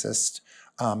racist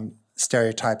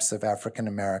stereotypes of African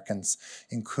Americans,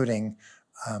 including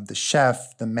the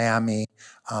chef, the mammy,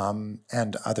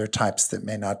 and other types that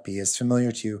may not be as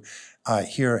familiar to you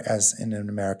here as in an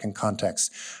American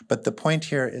context. But the point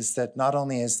here is that not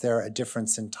only is there a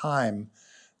difference in time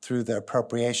through the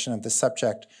appropriation of the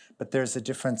subject, but there's a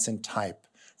difference in type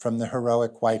from the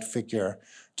heroic white figure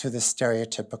to the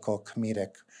stereotypical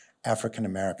comedic African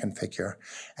American figure.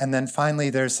 And then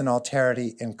finally, there's an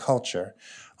alterity in culture.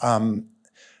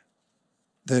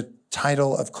 The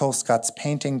title of Colescott's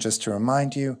painting, just to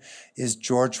remind you, is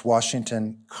George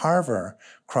Washington Carver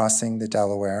Crossing the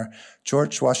Delaware.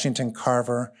 George Washington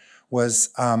Carver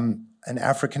was an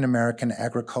African-American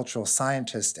agricultural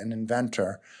scientist and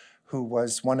inventor who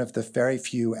was one of the very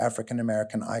few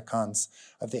African-American icons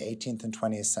of the 18th and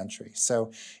 20th century.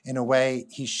 So in a way,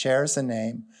 he shares a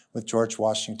name with George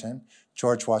Washington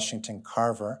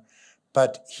Carver,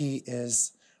 but he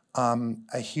is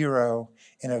a hero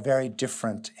in a very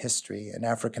different history, an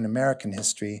African-American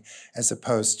history, as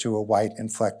opposed to a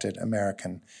white-inflected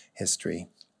American history,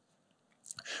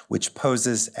 which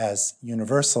poses as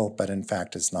universal, but in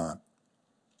fact is not.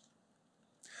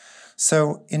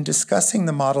 So in discussing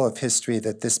the model of history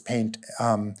that this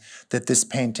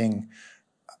painting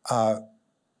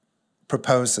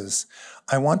proposes,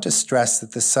 I want to stress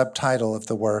that the subtitle of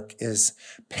the work is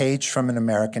Page from an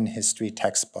American History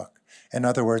Textbook. In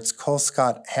other words,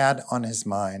 Colescott had on his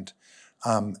mind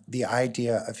the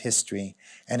idea of history,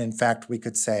 and in fact, we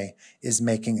could say, is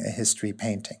making a history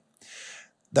painting.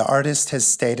 The artist has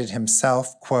stated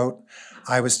himself, quote,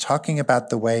 "I was talking about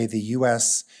the way the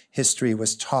U.S. history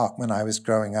was taught when I was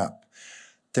growing up.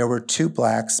 There were two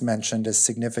blacks mentioned as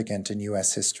significant in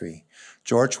U.S. history,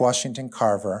 George Washington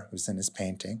Carver, who's in his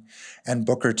painting, and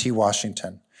Booker T.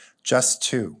 Washington, just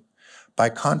two. By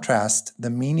contrast, the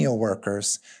menial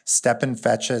workers, Stephen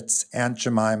Fetchett's, Aunt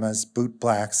Jemima's, boot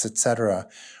blacks, etc.,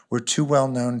 were too well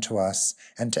known to us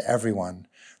and to everyone.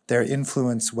 Their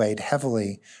influence weighed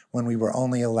heavily when we were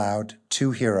only allowed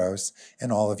two heroes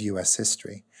in all of U.S.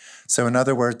 history." So in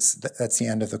other words, that's the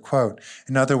end of the quote.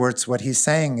 In other words, what he's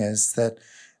saying is that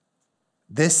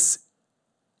this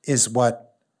is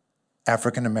what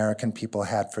African American people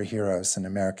had for heroes in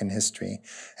American history,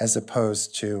 as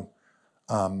opposed to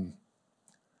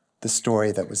the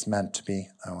story that was meant to be,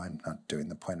 oh, I'm not doing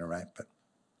the pointer right, but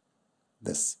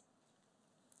this.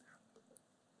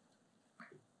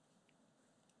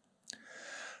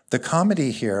 The comedy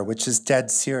here, which is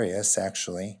dead serious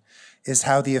actually, is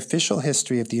how the official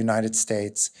history of the United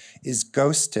States is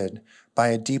ghosted by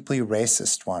a deeply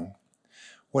racist one.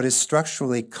 What is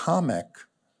structurally comic,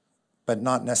 but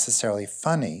not necessarily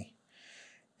funny,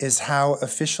 is how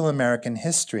official American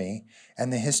history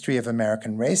and the history of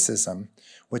American racism,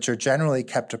 which are generally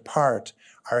kept apart,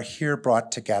 are here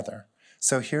brought together.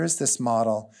 So here's this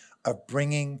model of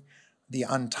bringing the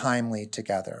untimely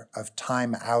together, of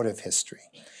time out of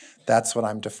history. That's what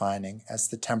I'm defining as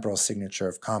the temporal signature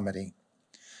of comedy.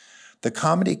 The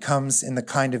comedy comes in the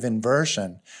kind of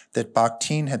inversion that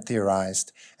Bakhtin had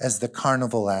theorized as the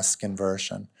carnivalesque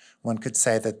inversion. One could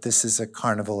say that this is a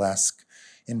carnivalesque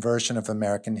inversion of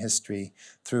American history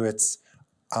through its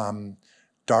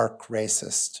dark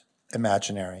racist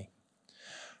imaginary.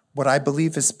 What I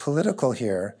believe is political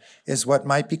here is what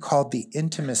might be called the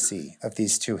intimacy of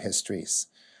these two histories,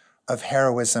 of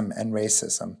heroism and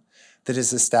racism, that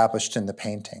is established in the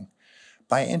painting.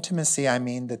 By intimacy, I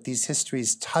mean that these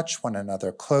histories touch one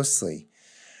another closely.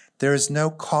 There is no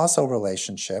causal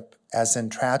relationship, as in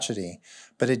tragedy,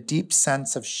 but a deep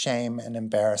sense of shame and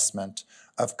embarrassment,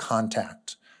 of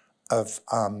contact, of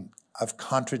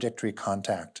contradictory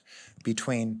contact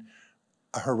between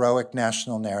a heroic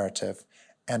national narrative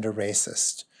and a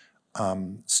racist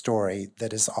story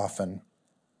that is often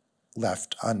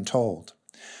left untold.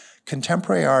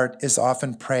 Contemporary art is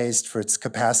often praised for its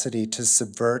capacity to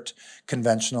subvert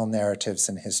conventional narratives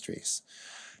and histories.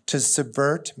 To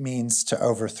subvert means to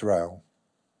overthrow.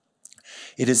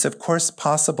 It is, of course,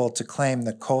 possible to claim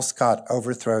that Colescott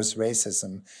overthrows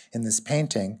racism in this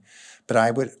painting, but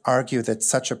I would argue that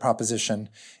such a proposition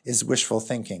is wishful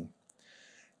thinking,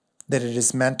 that it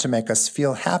is meant to make us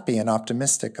feel happy and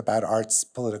optimistic about art's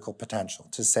political potential,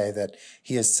 to say that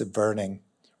he is subverting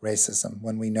racism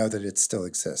when we know that it still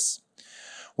exists.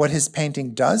 What his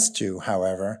painting does do,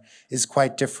 however, is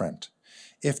quite different.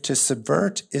 If to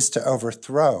subvert is to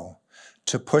overthrow,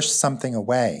 to push something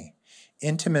away,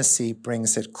 intimacy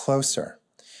brings it closer.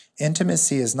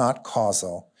 Intimacy is not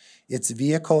causal. Its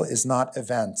vehicle is not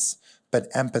events, but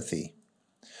empathy.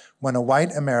 When a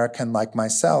white American like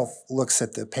myself looks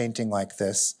at the painting like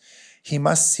this, he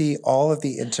must see all of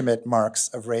the intimate marks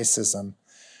of racism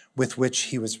with which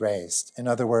he was raised. In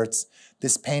other words,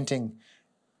 this painting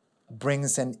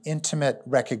brings an intimate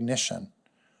recognition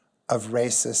of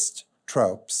racist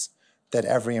tropes that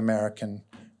every American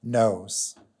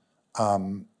knows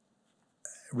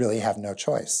really have no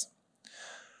choice.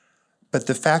 But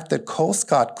the fact that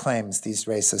Colescott claims these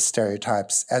racist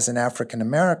stereotypes as an African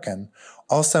American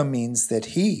also means that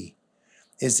he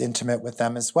is intimate with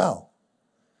them as well.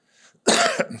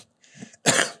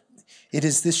 It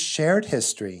is this shared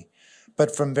history,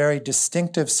 but from very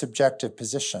distinctive subjective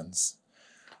positions,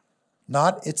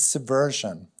 not its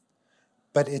subversion,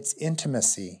 but its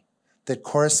intimacy that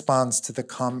corresponds to the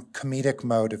comedic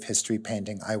mode of history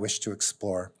painting I wish to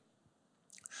explore.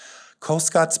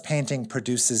 Colescott's painting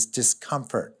produces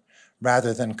discomfort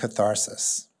rather than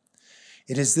catharsis.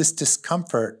 It is this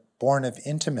discomfort born of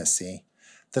intimacy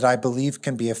that I believe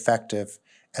can be effective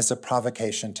as a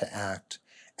provocation to act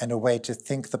and a way to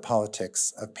think the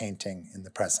politics of painting in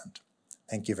the present.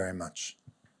 Thank you very much.